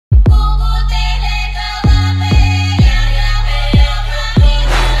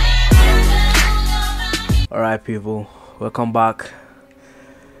Alright people, welcome back.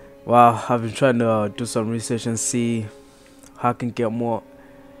 Wow, I've been trying to do some research and see how I can get more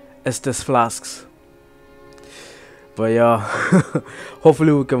Estus flasks. But yeah,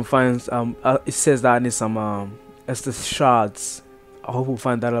 hopefully we can find it says that I need some Estus shards. I hope we'll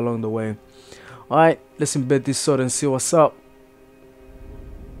find that along the way. Alright, let's embed this sword and see what's up.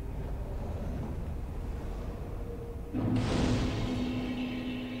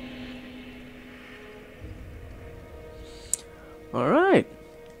 Alright,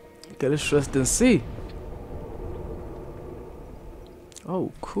 okay, let's trust and see. Oh,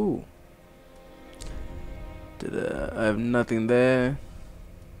 cool. I have nothing there.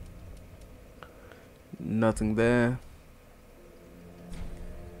 Nothing there.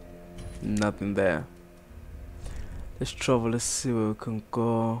 Nothing there. Let's travel, let's see where we can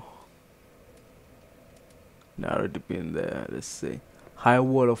go. No, I already been there. Let's see. High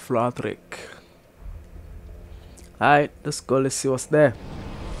wall of Flatrick. Alright, let's go, let's see what's there.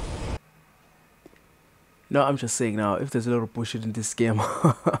 No, I'm just saying now, if there's a lot of bullshit in this game,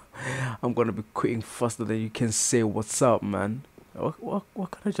 I'm gonna be quitting faster than you can say what's up, man.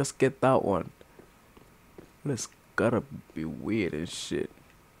 What can I just get that one? Well, it's gotta be weird and shit.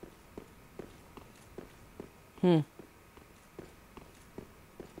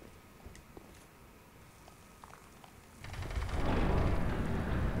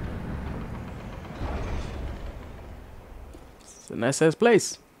 It's a nice ass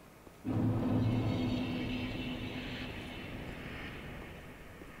place.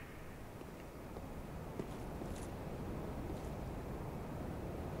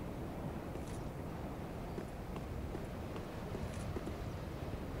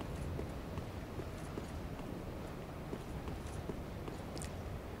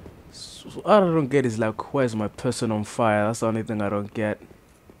 So what I don't get is like, why is my person on fire? That's the only thing I don't get.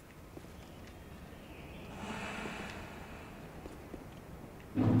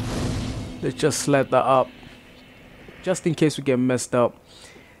 Let's just slide that up, just in case we get messed up.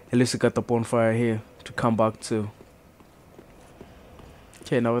 At least we got the bonfire here to come back to.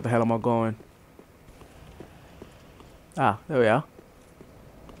 Okay, now where the hell am I going? Ah, there we are.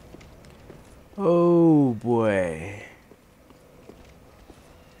 Oh boy.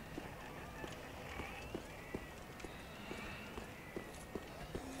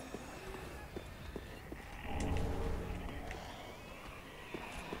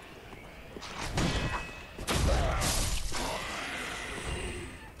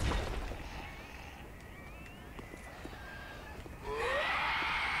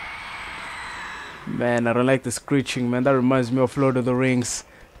 Man, I don't like the screeching, man. That reminds me of Lord of the Rings.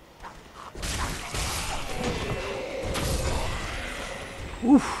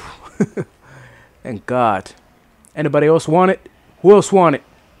 Oof. Thank God. Anybody else want it? Who else want it?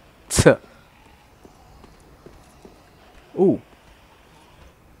 Tuh. Ooh.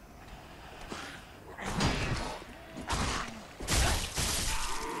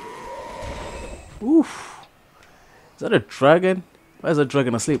 Oof. Is that a dragon? Why is that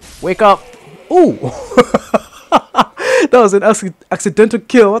dragon asleep? Wake up! Ooh! That was an accidental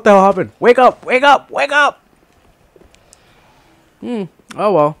kill. What the hell happened? Wake up! Wake up! Wake up! Oh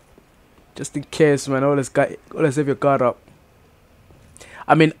well. Just in case, man. Always have your guard up.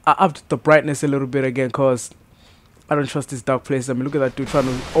 I mean, I upped the brightness a little bit again, cause I don't trust this dark place. I mean, look at that dude trying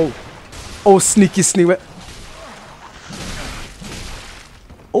to. Oh, sneaky sneak.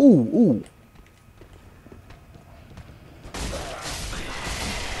 Ooh.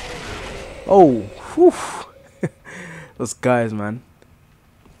 Oh, whew. Those guys, man.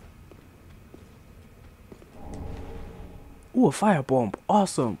 Ooh, a firebomb.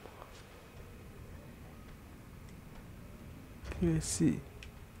 Awesome. Let's see.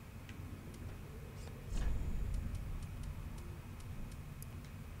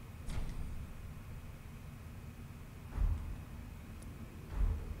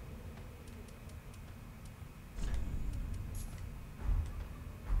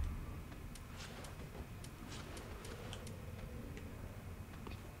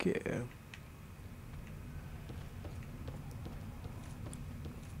 Okay.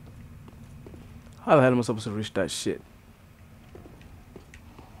 How the hell am I supposed to reach that shit?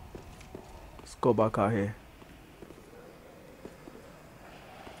 Let's go back out here.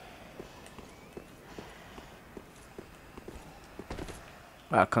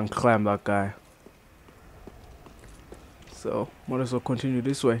 I can't climb that guy. So, might as well continue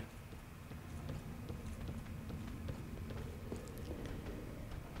this way.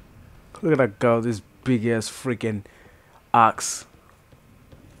 Look at that guy with this big ass freaking axe.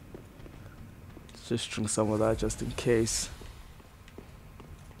 Let's just drink some of that just in case.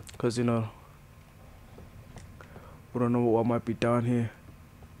 Because, you know, We don't know what might be down here.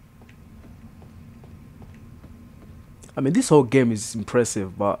 I mean, this whole game is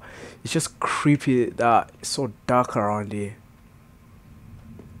impressive, but it's just creepy that it's so dark around here.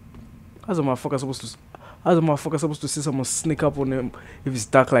 How's a motherfucker supposed to see someone sneak up on him if it's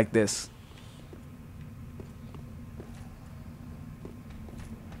dark like this?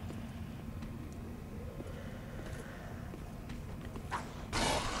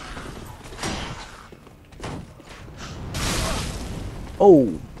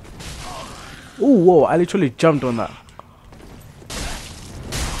 Oh. Oh, whoa, I literally jumped on that.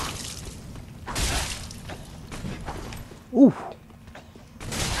 Ooh.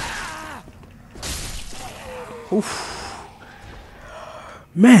 Oof.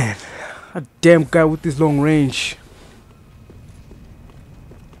 Man, a damn guy with this long range.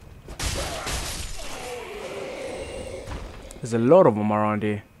 There's a lot of them around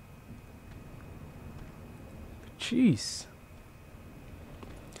here. Jeez.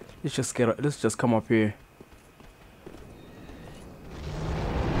 Let's just come up here.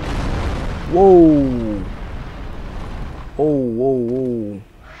 Whoa. Oh, whoa, whoa.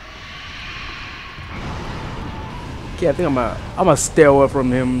 Okay, I think I'm gonna stay away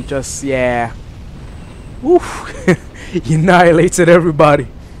from him. Just, yeah. Oof. He annihilated everybody.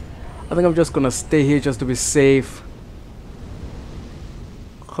 I think I'm just gonna stay here just to be safe.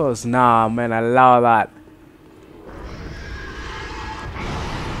 Cause nah, man, I allow that.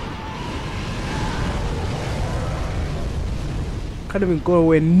 Can't even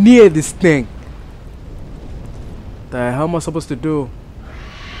go anywhere near this thing. The hell am I supposed to do?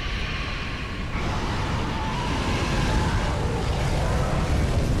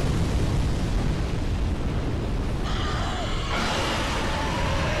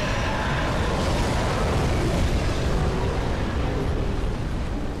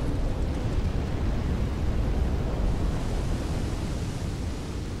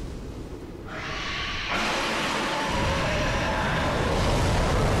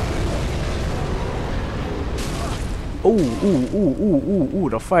 Ooh,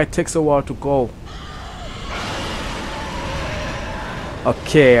 the fight takes a while to go.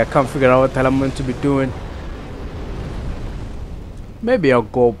 Okay, I can't figure out what the hell I'm meant to be doing. Maybe I'll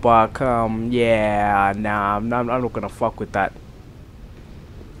go back. Yeah, nah, I'm not gonna fuck with that.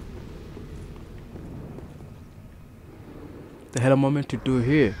 The hell am I meant to do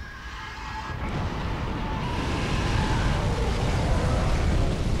here?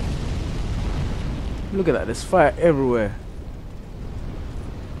 Look at that, there's fire everywhere.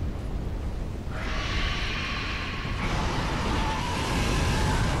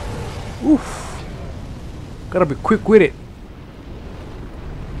 Oof. Gotta be quick with it.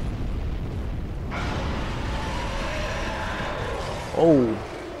 Oh.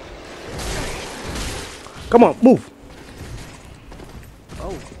 Come on, move.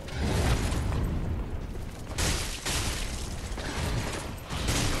 Oh.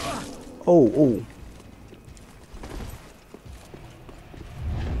 Oh.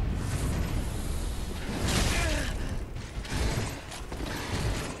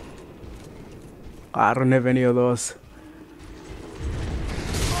 I don't have any of those.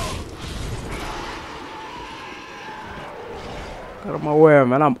 Get out of my way,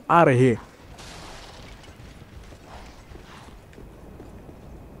 man. I'm out of here.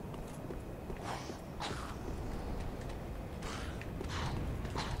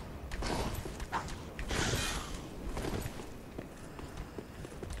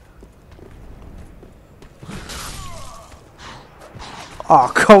 Oh,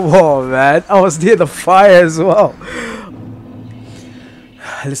 come on, man. I was near the fire as well.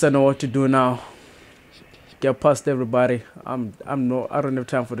 At least I know what to do now. Get past everybody. I don't have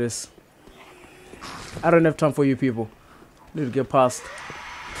time for this. I don't have time for you people. Need to get past.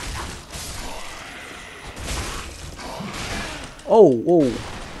 Oh, whoa.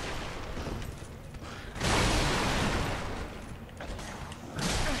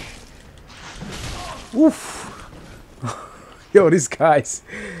 Oof. Yo, these guys.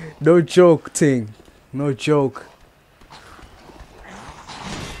 No joke thing. No joke.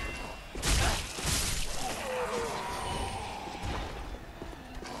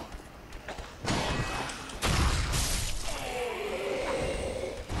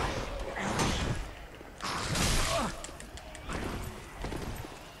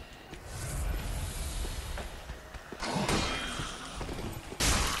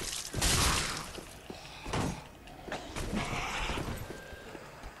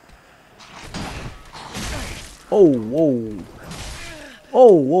 Oh, whoa.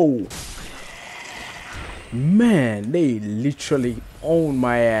 Oh, whoa. Man, they literally own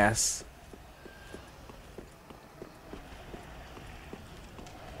my ass.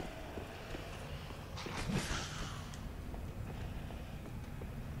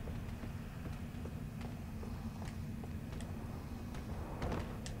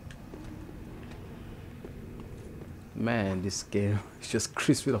 Man, this game just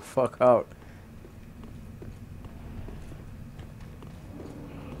creeps me the fuck out.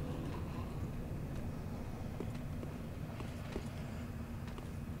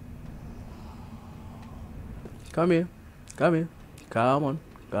 Come here. Come here. Come on.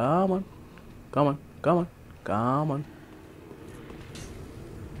 Come on. Come on. Come on. Come on.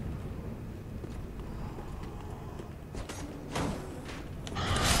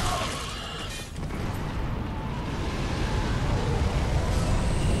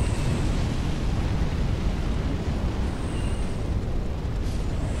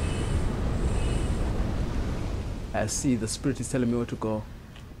 I see the spirit is telling me where to go.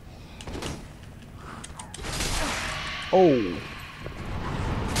 Oh.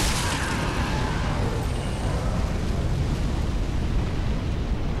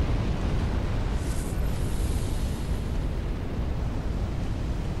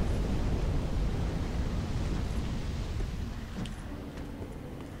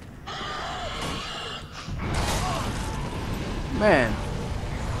 Man.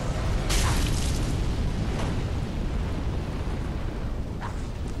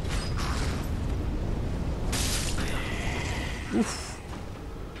 Oof.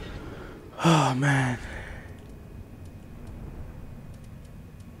 Oh man.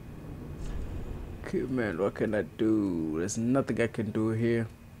 Okay, man, what can I do? There's nothing I can do here.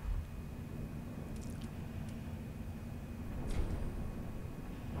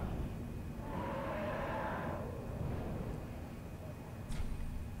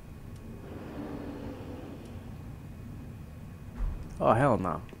 Oh hell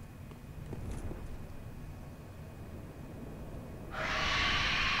no.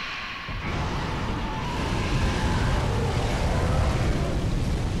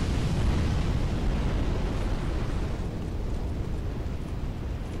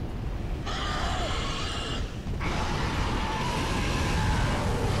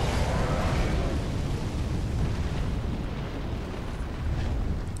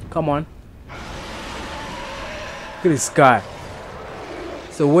 Come on. Look at this guy.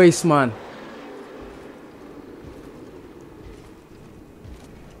 It's a waste man.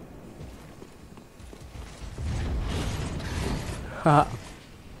 Haha.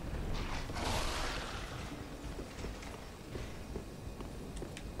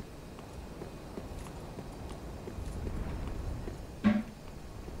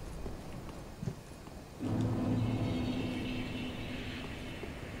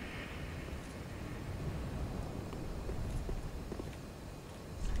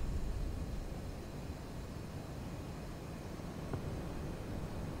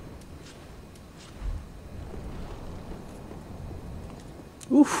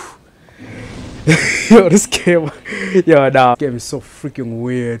 Oof. Yo, this game. Yo, nah. This game is so freaking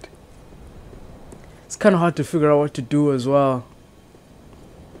weird. It's kind of hard to figure out what to do as well.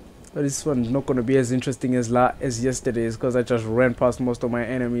 But this one's not going to be as interesting as yesterday's because I just ran past most of my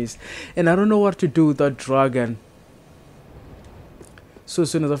enemies. And I don't know what to do with that dragon. So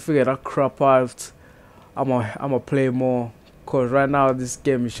as soon as I figure that crap out, I'ma play more. Because right now this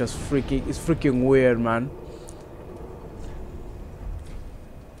game is just freaking weird, man.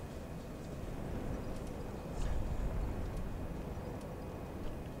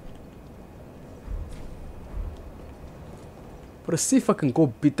 But let's see if I can go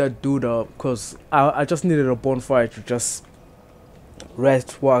beat that dude up, because I just needed a bonfire to just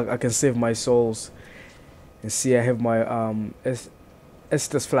rest while I can save my souls. And see, I have my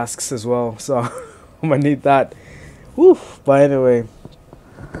Estus flasks as well, so I'm gonna need that. Woo! But anyway,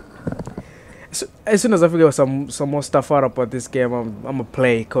 so, as soon as I figure out some more stuff out about this game, I'm gonna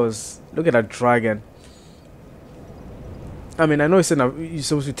play. Cause look at that dragon. I mean, I know you're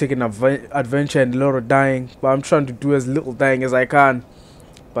supposed to take an adventure and a lot of dying, but I'm trying to do as little dying as I can.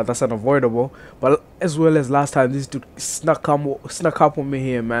 But that's unavoidable. But as well as last time, this dude snuck up on me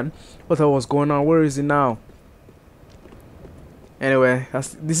here, man. What the hell was going on? Where is he now? Anyway,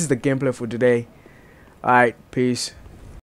 this is the gameplay for today. Alright, peace.